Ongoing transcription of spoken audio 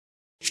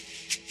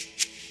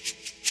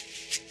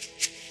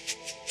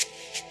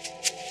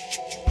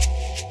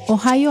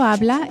Ohio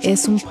Habla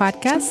es un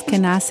podcast que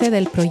nace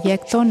del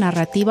proyecto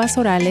Narrativas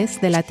Orales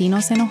de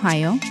Latinos en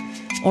Ohio,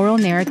 Oral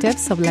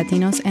Narratives of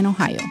Latinos in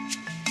Ohio.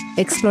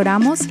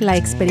 Exploramos la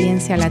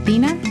experiencia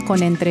latina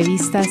con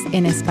entrevistas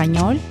en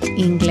español,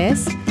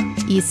 inglés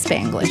y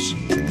Spanglish.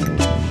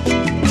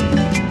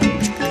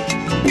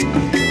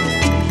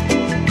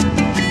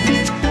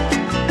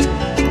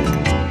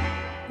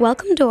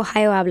 Welcome to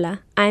Ohio Habla.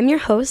 I'm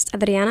your host,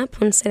 Adriana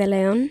Ponce de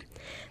Leon.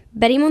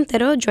 Betty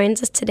Montero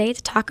joins us today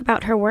to talk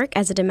about her work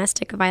as a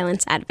domestic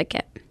violence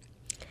advocate.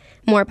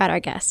 More about our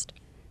guest.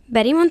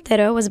 Betty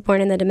Montero was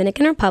born in the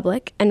Dominican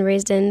Republic and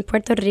raised in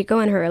Puerto Rico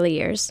in her early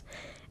years.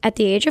 At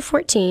the age of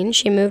 14,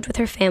 she moved with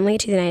her family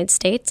to the United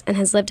States and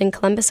has lived in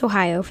Columbus,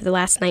 Ohio for the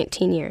last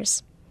 19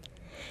 years.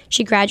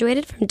 She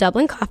graduated from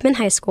Dublin Coffman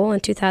High School in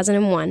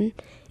 2001.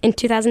 In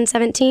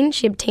 2017,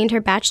 she obtained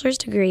her bachelor's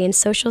degree in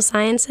social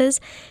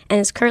sciences and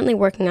is currently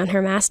working on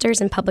her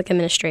master's in public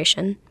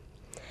administration.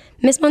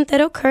 Ms.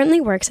 Montero currently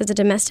works as a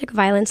domestic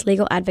violence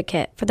legal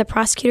advocate for the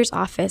prosecutor's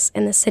office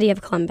in the city of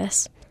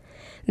Columbus.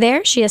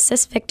 There, she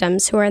assists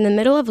victims who are in the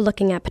middle of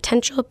looking at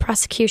potential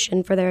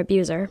prosecution for their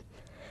abuser.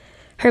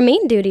 Her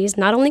main duties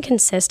not only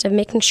consist of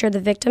making sure the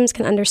victims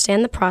can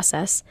understand the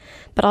process,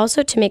 but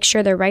also to make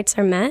sure their rights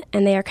are met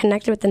and they are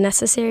connected with the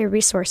necessary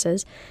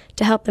resources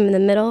to help them in the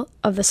middle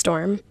of the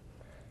storm.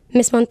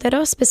 Ms.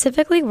 Montero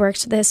specifically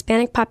works with the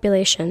Hispanic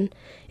population,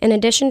 in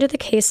addition to the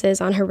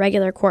cases on her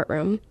regular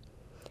courtroom.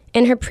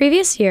 In her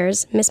previous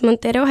years, Ms.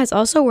 Montero has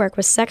also worked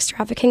with sex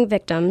trafficking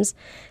victims,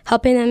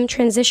 helping them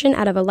transition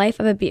out of a life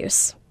of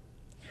abuse.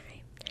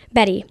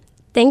 Betty,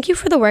 thank you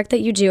for the work that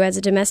you do as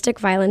a domestic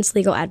violence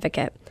legal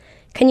advocate.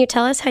 Can you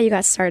tell us how you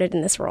got started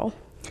in this role?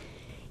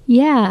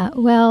 Yeah,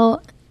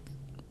 well,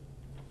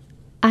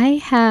 I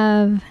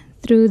have,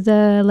 through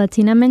the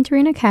Latina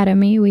Mentoring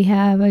Academy, we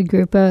have a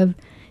group of,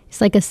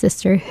 it's like a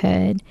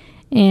sisterhood,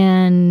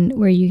 and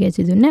where you get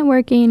to do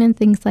networking and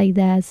things like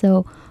that.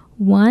 So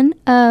one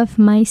of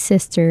my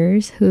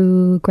sisters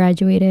who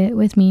graduated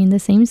with me in the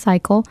same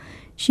cycle,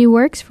 she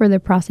works for the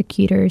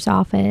prosecutor's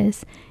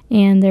office,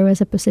 and there was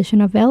a position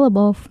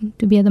available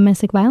to be a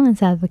domestic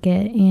violence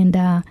advocate,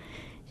 and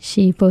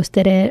she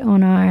posted it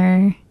on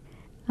our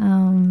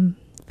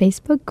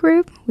Facebook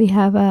group. We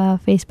have a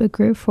Facebook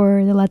group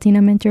for the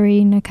Latina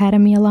Mentoring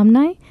Academy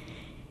alumni,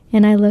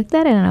 and I looked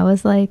at it and I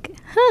was like,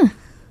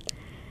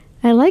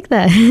 I like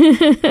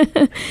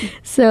that.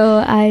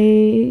 So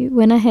I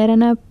went ahead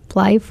and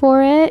applied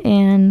for it,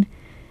 and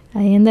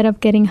I ended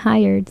up getting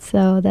hired.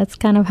 So that's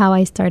kind of how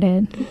I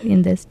started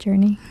in this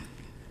journey.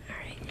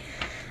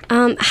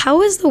 All right.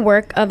 How is the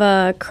work of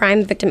a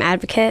crime victim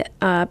advocate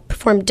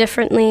performed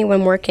differently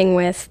when working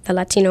with the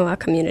Latino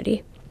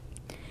community?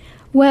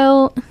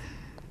 Well,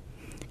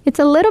 it's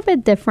a little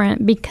bit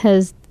different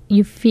because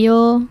you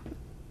feel,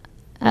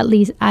 at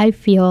least I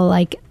feel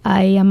like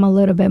I am a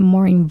little bit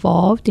more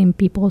involved in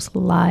people's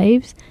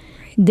lives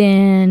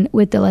than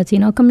with the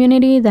Latino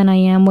community than I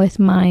am with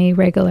my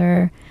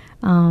regular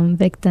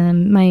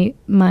victim,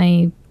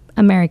 my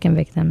American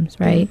victims,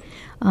 right?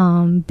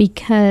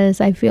 Because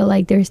I feel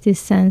like there's this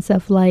sense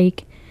of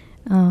like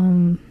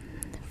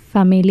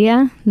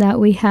familia that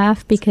we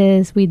have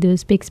because we do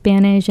speak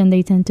Spanish and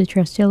they tend to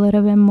trust you a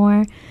little bit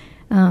more.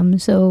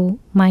 So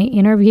my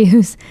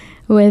interviews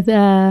with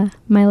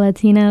my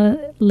Latina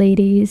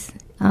ladies,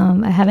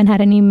 I haven't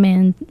had any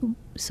men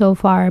so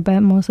far,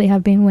 but mostly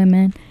have been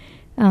women,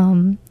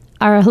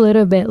 are a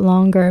little bit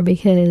longer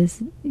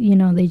because, you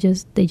know, they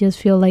just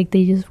feel like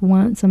they just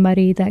want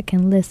somebody that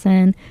can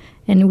listen.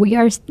 And we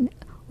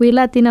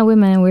Latina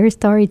women, we're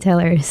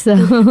storytellers.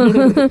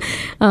 So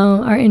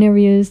our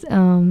interviews,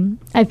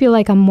 I feel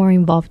like I'm more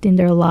involved in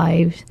their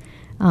lives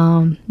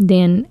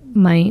than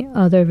my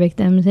other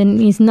victims. And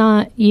it's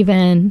not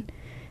even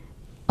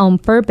on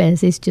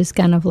purpose. It's just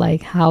kind of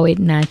like how it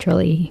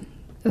naturally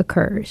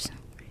occurs.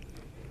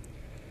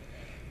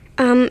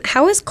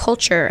 How is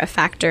culture a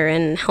factor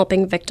in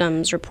helping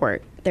victims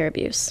report their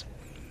abuse?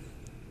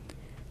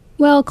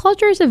 Well,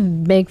 culture is a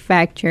big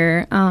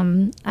factor.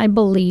 I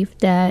believe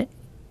that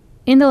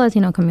in the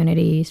Latino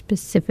community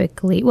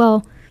specifically,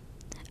 well,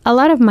 a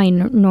lot of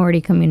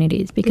minority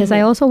communities, because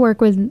I also work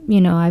with,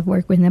 I've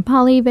worked with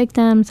Nepali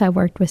victims, I've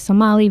worked with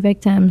Somali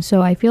victims.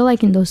 So I feel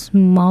like in those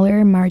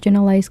smaller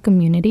marginalized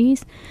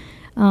communities,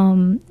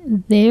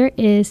 there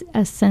is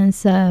a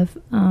sense of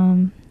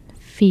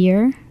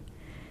fear.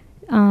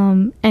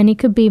 And it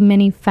could be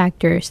many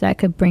factors that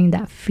could bring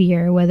that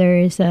fear, whether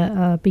it's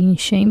being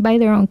shamed by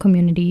their own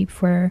community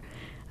for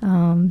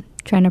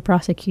trying to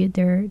prosecute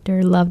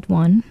their loved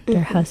one,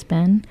 their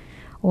husband,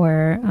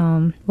 or,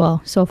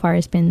 so far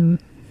it's been,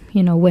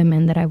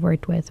 women that I've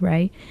worked with,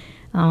 right?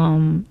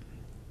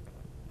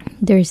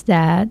 There's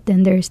that.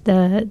 Then there's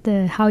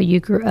the how you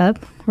grew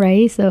up,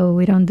 right? So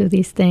we don't do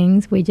these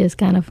things. We just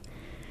kind of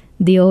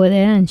deal with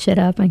it and shut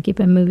up and keep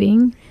it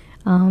moving.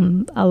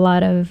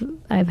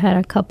 I've had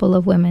a couple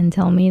of women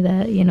tell me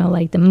that,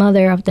 like the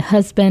mother of the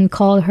husband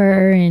called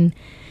her and,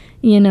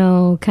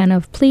 kind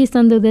of, please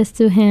don't do this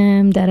to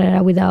him,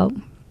 without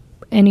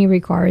any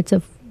regards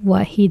of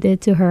what he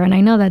did to her. And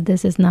I know that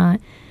this is not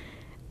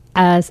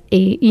as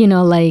a,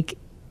 like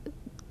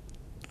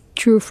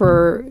true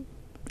for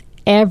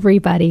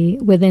everybody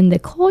within the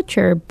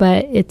culture,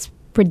 but it's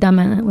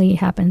predominantly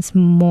happens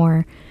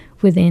more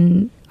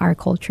within our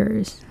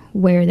cultures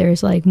where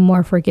there's like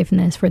more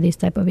forgiveness for this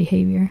type of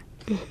behavior.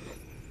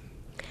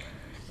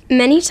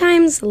 Many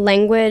times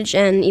language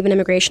and even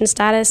immigration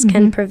status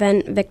can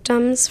prevent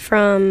victims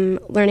from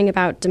learning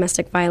about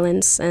domestic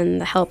violence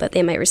and the help that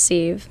they might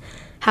receive.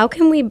 How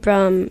can we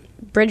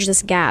bridge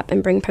this gap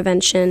and bring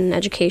prevention,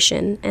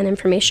 education, and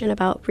information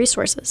about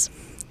resources?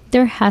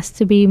 There has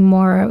to be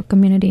more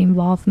community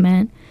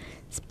involvement,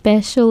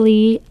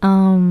 especially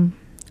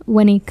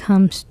when it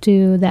comes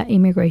to that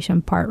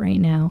immigration part right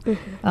now.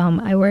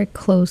 I work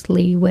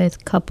closely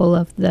with a couple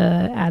of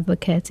the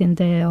advocates in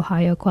the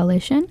Ohio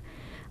Coalition,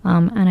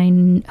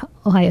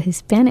 Ohio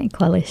Hispanic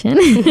Coalition,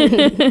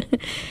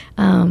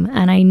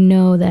 and I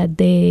know that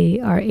they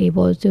are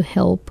able to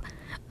help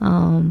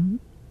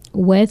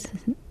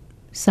with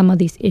some of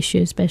these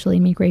issues, especially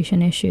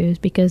immigration issues,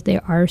 because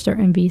there are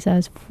certain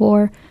visas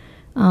for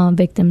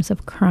victims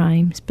of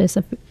crime,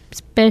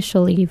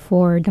 especially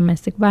for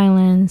domestic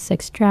violence,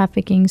 sex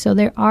trafficking. So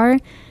there are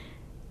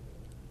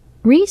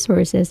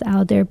resources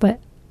out there,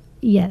 but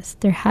yes,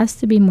 there has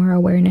to be more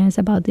awareness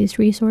about these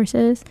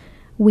resources.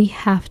 We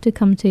have to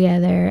come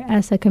together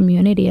as a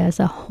community as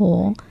a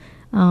whole.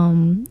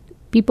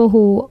 People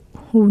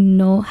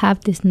who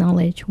have this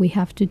knowledge, we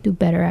have to do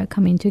better at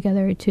coming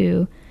together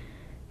to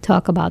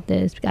talk about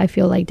this. I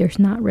feel like there's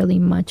not really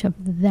much of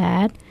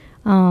that.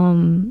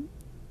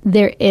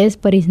 There is,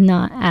 but it's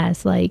not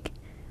as like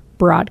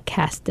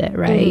broadcasted,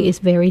 right? It's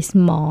very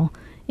small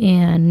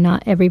and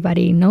not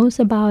everybody knows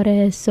about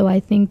it. So I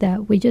think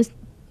that we just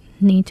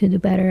need to do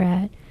better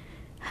at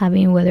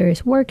having, whether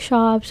it's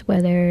workshops,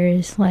 whether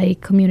it's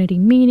like community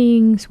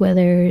meetings,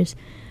 whether it's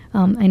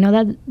I know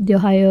that the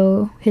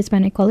Ohio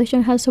Hispanic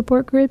Coalition has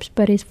support groups,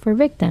 but it's for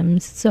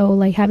victims. So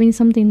like having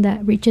something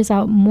that reaches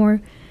out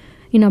more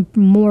in a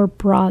more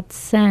broad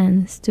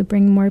sense to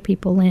bring more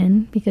people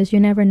in, because you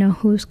never know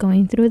who's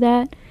going through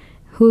that,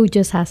 who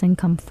just hasn't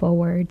come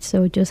forward.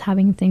 So just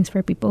having things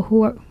for people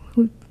who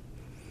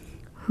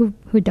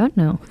don't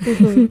know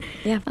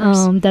Yeah, of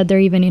course. that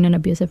they're even in an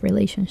abusive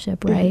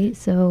relationship, right?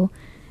 So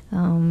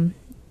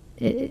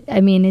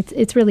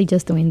it's really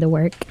just doing the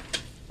work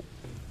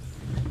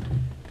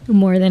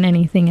more than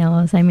anything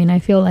else. I mean, I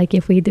feel like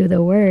if we do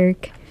the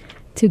work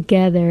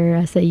together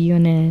as a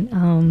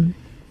unit,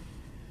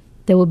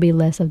 there will be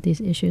less of these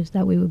issues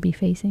that we would be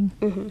facing.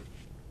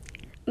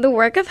 The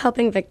work of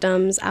helping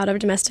victims out of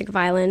domestic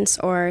violence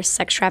or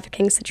sex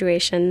trafficking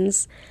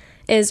situations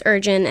is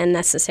urgent and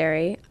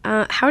necessary.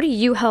 How do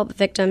you help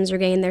victims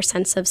regain their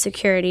sense of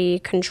security,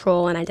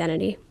 control, and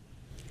identity?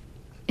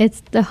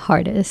 It's the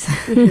hardest.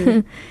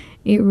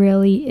 It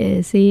really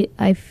is.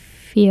 I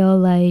feel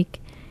like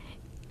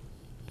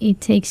it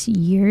takes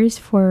years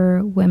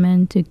for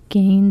women to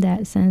gain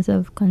that sense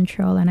of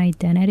control and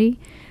identity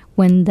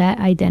when their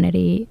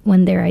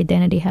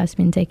identity has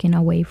been taken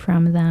away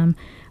from them.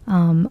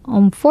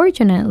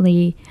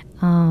 Unfortunately,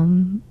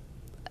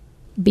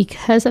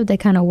 because of the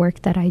kind of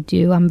work that I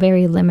do, I'm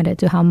very limited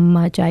to how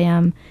much I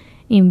am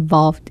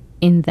involved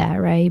in that,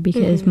 right?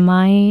 Because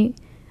my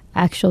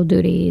actual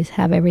duties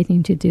have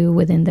everything to do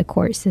within the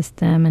court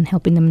system and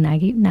helping them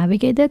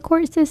navigate the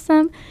court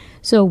system.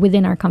 So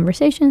within our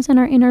conversations and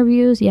our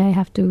interviews, I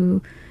have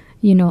to,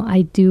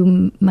 I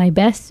do my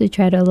best to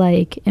try to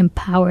like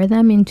empower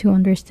them into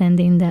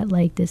understanding that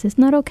like this is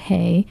not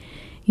okay.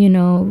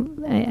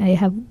 I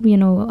have, a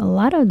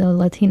lot of the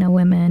Latina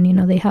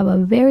women, they have a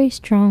very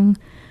strong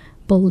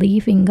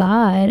belief in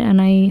God,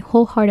 and I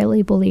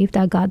wholeheartedly believe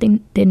that God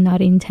did not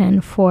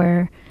intend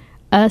for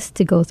us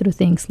to go through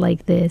things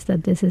like this,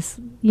 that this is,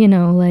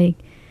 like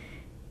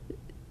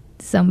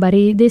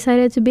somebody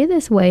decided to be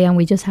this way and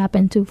we just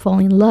happen to fall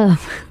in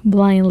love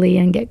blindly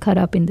and get caught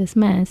up in this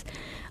mess.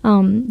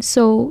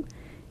 So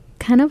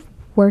kind of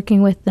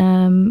working with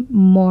them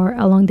more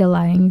along the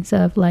lines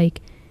of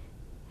like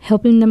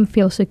helping them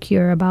feel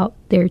secure about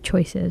their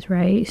choices,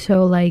 right?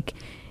 So like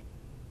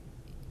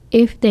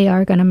if they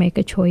are going to make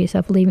a choice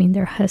of leaving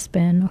their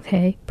husband,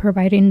 okay,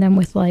 providing them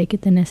with like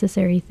the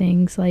necessary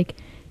things, like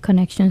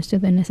connections to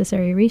the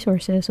necessary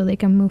resources so they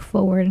can move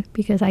forward,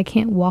 because I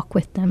can't walk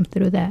with them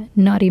through that,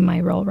 not in my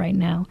role right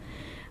now.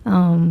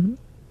 And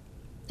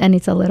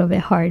it's a little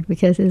bit hard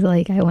because it's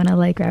like I want to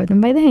like grab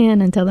them by the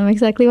hand and tell them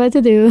exactly what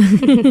to do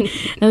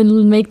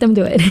and make them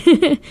do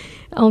it.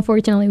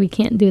 Unfortunately, we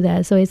can't do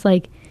that. So it's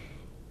like,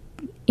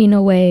 in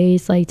a way,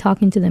 it's like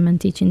talking to them and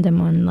teaching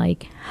them on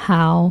like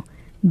how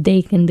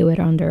they can do it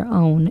on their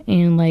own,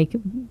 and like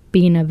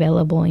being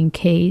available in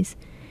case,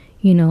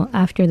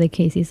 after the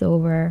case is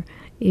over,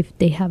 if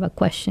they have a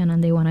question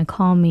and they want to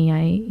call me,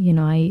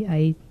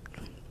 I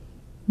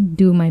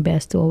do my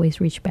best to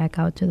always reach back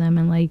out to them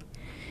and like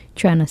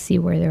trying to see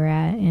where they're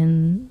at.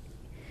 And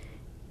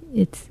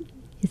it's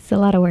a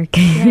lot of work.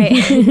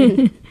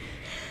 Right.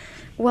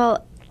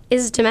 Well,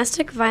 is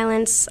domestic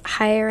violence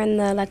higher in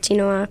the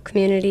Latino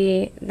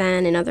community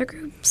than in other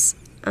groups?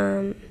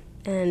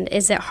 And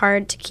is it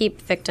hard to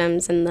keep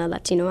victims in the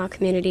Latino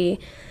community?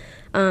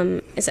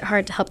 Is it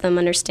hard to help them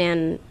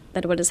understand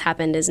that what has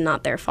happened is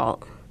not their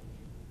fault?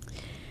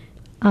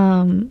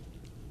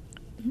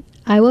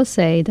 I will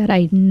say that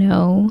I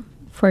know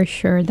for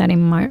sure that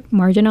in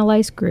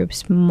marginalized groups,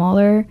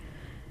 smaller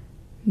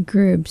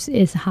groups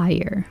is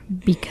higher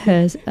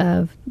because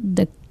of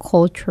the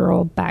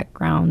cultural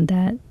background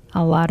that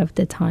a lot of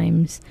the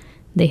times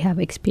they have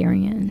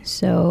experienced.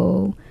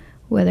 So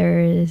whether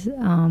it's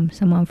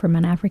someone from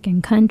an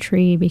African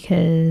country,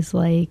 because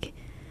like,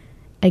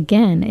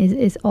 again,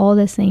 it's all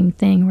the same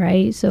thing,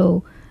 right?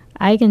 So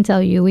I can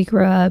tell you, we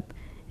grew up,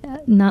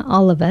 not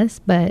all of us,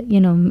 but, you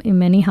know, in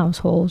many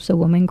households, a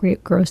woman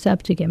grows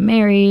up to get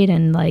married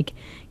and like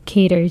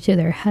cater to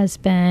their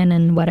husband,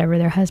 and whatever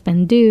their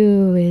husband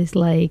do is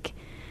like,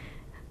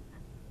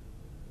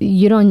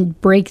 you don't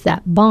break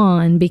that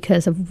bond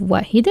because of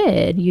what he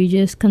did. You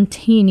just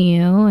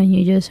continue and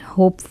you just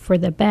hope for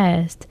the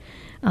best.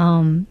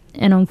 And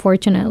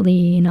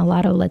unfortunately, in a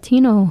lot of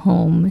Latino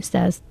homes,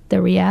 that's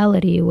the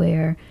reality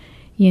where,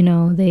 you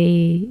know,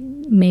 they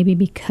maybe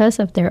because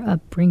of their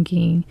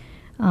upbringing,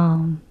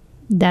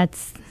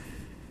 that's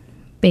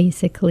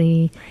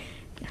basically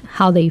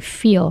how they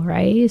feel,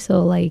 right?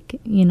 So like,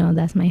 you know,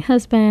 that's my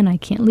husband, I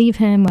can't leave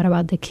him. What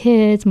about the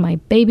kids? My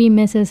baby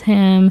misses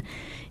him,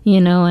 you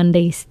know, and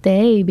they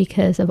stay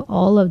because of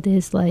all of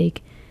this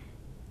like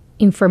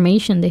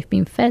information they've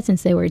been fed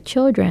since they were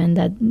children,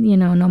 that, you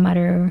know, no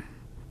matter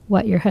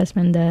what your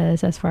husband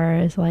does as far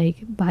as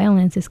like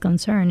violence is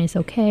concerned, it's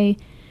okay.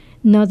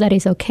 Not that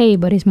it's okay,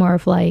 but it's more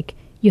of like,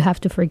 you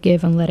have to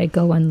forgive and let it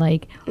go, and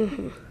like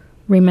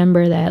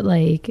remember that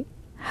like,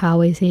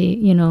 how is he,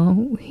 you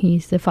know,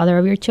 he's the father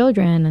of your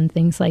children and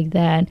things like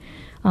that.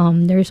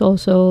 There's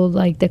also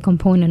like the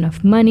component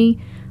of money,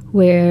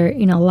 where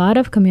in a lot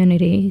of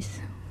communities,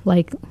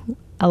 like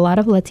a lot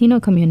of Latino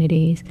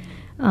communities,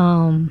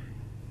 the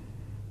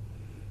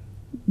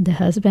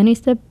husband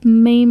is the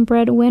main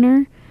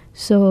breadwinner.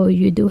 So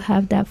you do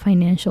have that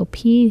financial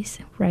piece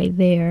right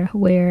there,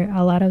 where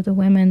a lot of the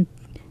women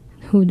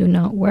who do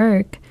not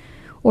work,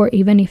 or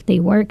even if they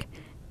work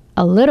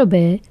a little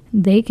bit,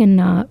 they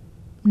cannot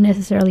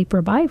necessarily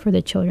provide for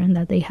the children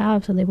that they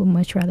have, so they would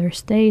much rather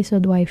stay. So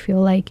do I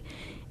feel like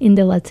in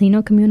the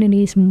Latino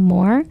communities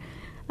more?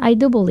 I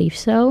do believe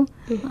so.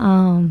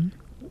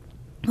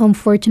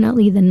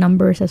 Unfortunately, the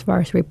numbers as far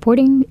as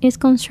reporting is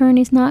concerned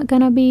is not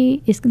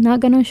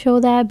gonna show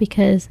that,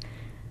 because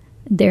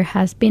there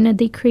has been a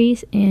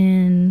decrease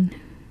in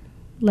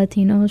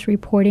Latinos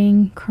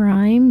reporting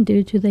crime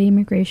due to the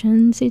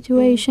immigration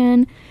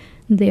situation.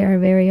 They are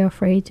very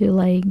afraid to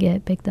like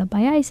get picked up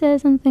by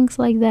ISIS and things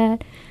like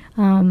that.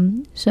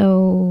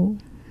 So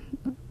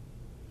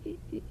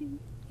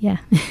yeah,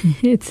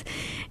 it's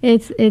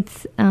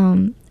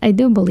I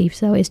do believe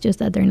so. It's just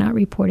that they're not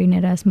reporting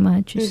it as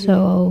much.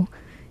 So,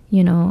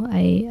 you know,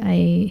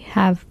 I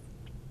have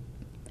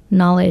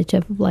knowledge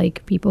of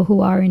like people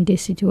who are in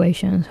these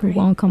situations who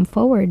won't come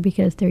forward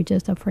because they're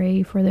just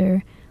afraid for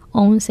their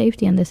own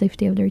safety and the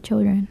safety of their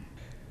children.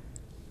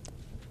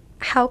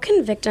 How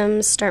can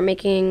victims start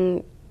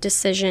making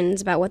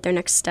decisions about what their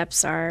next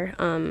steps are,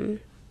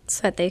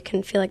 so that they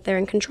can feel like they're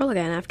in control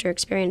again after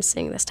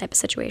experiencing this type of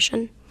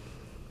situation?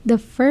 The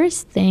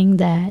first thing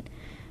that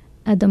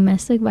a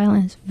domestic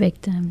violence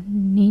victim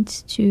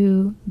needs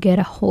to get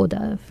a hold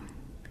of,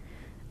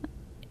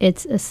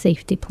 it's a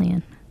safety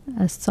plan,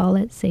 a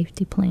solid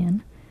safety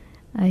plan.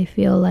 I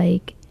feel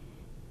like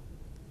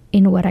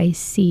in what I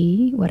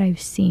see, what I've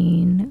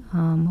seen,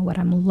 what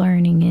I'm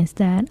learning is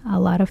that a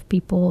lot of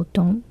people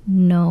don't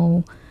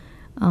know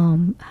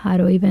how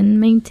to even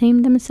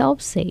maintain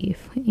themselves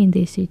safe in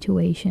these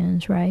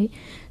situations, right?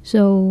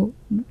 So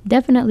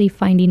definitely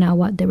finding out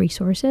what the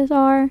resources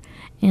are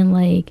and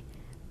like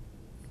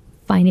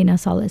finding a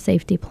solid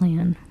safety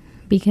plan,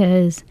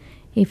 because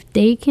if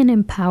they can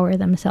empower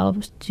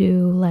themselves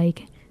to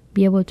like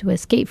be able to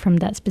escape from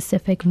that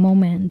specific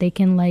moment, they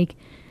can like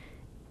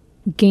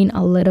gain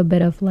a little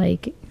bit of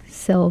like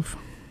self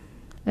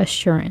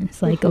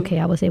assurance, like okay,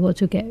 I was able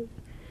to get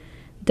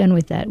done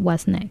with that,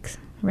 what's next,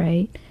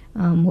 right?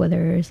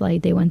 Whether it's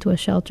like they went to a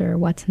shelter,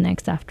 what's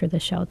next after the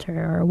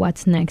shelter, or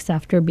what's next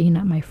after being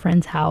at my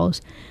friend's house.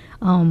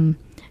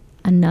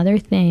 Another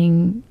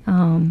thing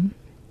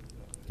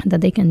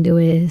that they can do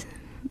is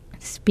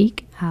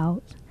speak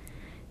out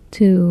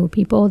to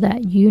people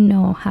that you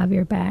know have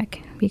your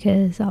back,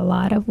 because a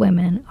lot of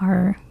women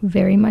are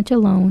very much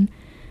alone,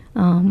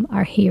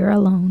 are here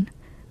alone.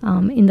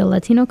 In the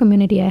Latino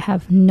community, I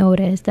have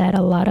noticed that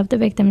a lot of the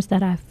victims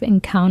that I've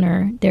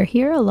encountered, they're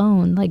here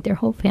alone, like their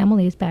whole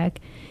family is back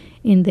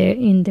in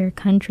their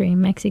country,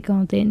 in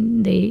Mexico.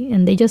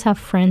 They just have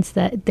friends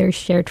that they're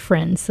shared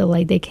friends, so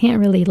like they can't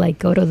really like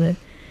go to the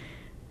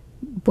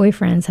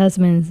boyfriend's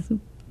husband's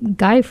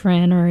guy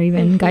friend or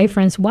even guy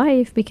friend's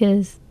wife,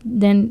 because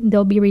then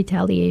there'll be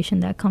retaliation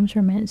that comes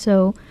from it.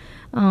 So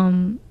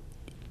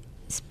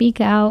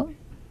speak out,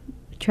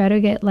 try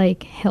to get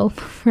like help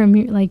from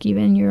your, like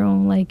even your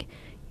own, like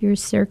your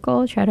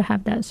circle, try to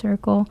have that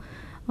circle,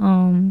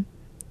 and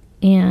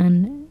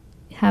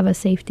have a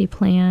safety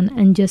plan,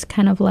 and just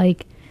kind of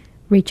like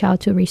reach out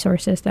to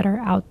resources that are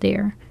out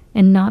there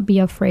and not be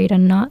afraid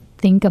and not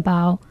think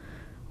about,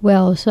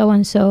 well,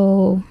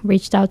 so-and-so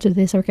reached out to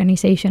this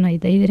organization,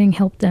 they didn't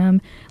help them.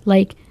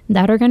 Like,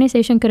 that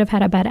organization could have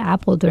had a bad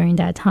apple during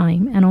that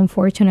time. And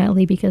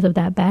unfortunately, because of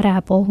that bad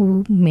apple,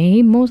 who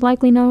may most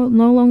likely no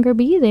longer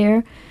be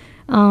there,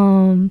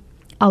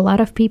 a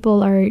lot of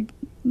people are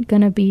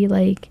going to be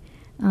like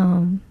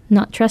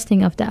not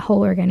trusting of that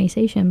whole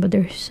organization. But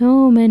there's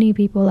so many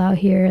people out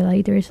here,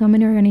 like there's so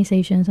many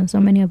organizations and so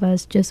many of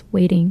us just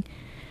waiting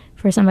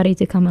for somebody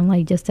to come and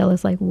like just tell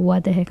us like,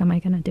 what the heck am I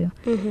gonna do?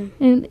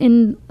 Mm-hmm.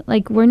 And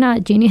like, we're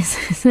not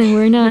geniuses and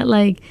we're not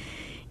like,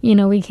 you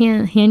know, we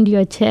can't hand you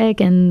a check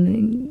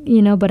and,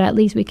 you know, but at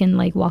least we can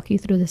like walk you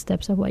through the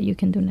steps of what you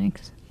can do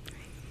next.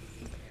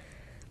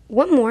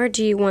 What more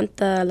do you want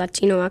the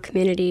Latino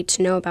community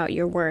to know about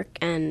your work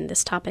and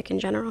this topic in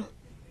general?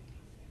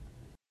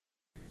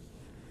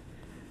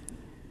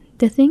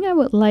 The thing I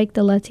would like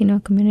the Latino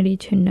community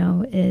to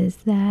know is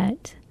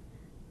that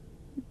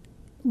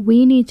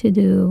we need to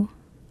do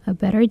a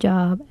better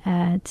job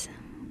at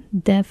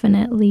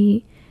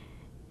definitely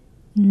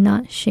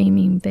not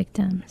shaming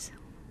victims.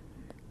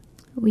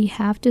 We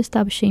have to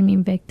stop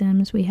shaming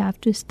victims. We have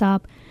to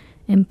stop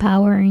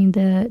empowering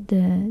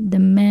the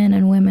men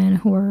and women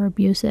who are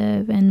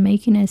abusive and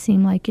making it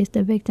seem like it's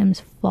the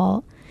victim's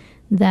fault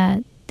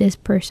that this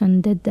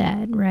person did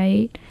that,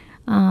 right?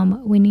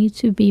 We need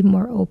to be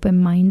more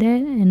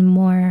open-minded and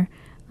more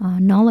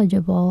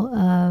knowledgeable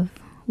of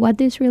what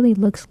this really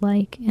looks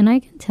like. And I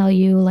can tell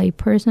you, like,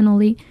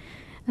 personally,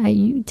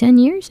 10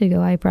 years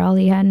ago, I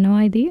probably had no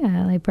idea.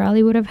 I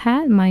probably would have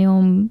had my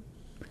own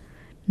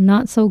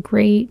not so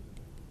great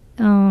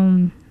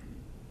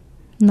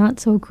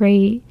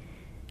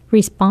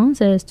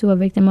responses to a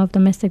victim of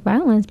domestic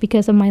violence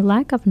because of my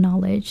lack of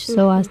knowledge. Mm-hmm.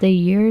 So as the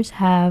years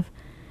have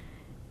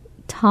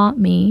taught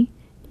me,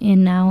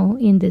 and now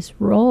in this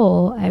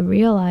role, I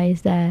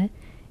realize that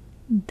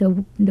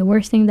the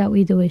worst thing that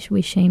we do is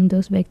we shame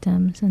those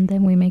victims, and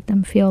then we make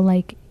them feel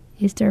like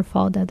it's their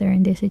fault that they're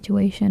in this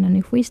situation. And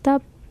if we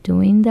stop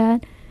doing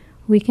that,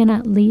 we can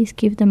at least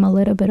give them a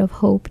little bit of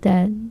hope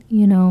that,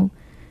 you know,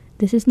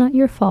 this is not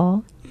your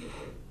fault,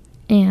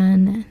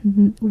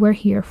 and we're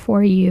here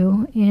for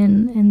you,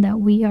 and that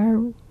we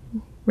are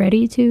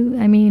ready to,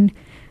 I mean,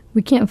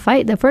 we can't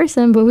fight the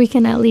person, but we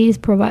can at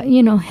least provide,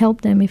 you know,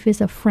 help them. If it's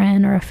a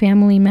friend or a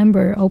family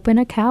member, open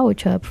a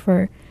couch up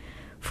for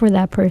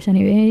that person,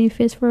 even if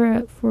it's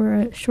for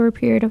a short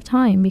period of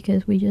time,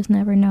 because we just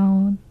never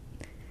know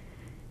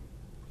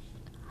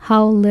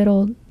how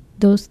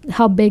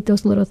big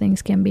those little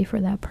things can be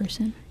for that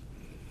person.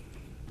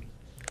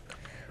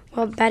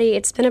 Well, Betty,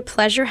 it's been a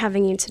pleasure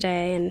having you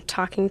today and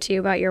talking to you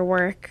about your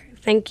work.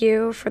 Thank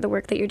you for the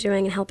work that you're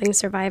doing in helping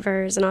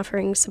survivors and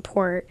offering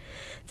support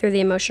through the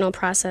emotional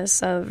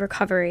process of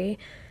recovery.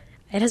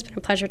 It has been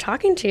a pleasure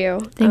talking to you.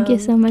 Thank you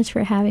so much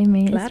for having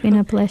me. Claro. It's been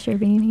a pleasure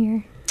being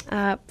here.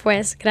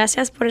 Pues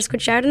gracias por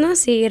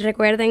escucharnos y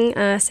recuerden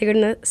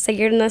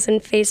seguirnos en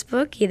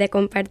Facebook y de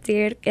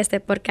compartir este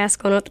podcast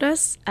con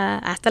otros.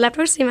 Hasta la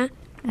próxima.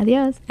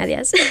 Adiós.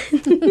 Adiós.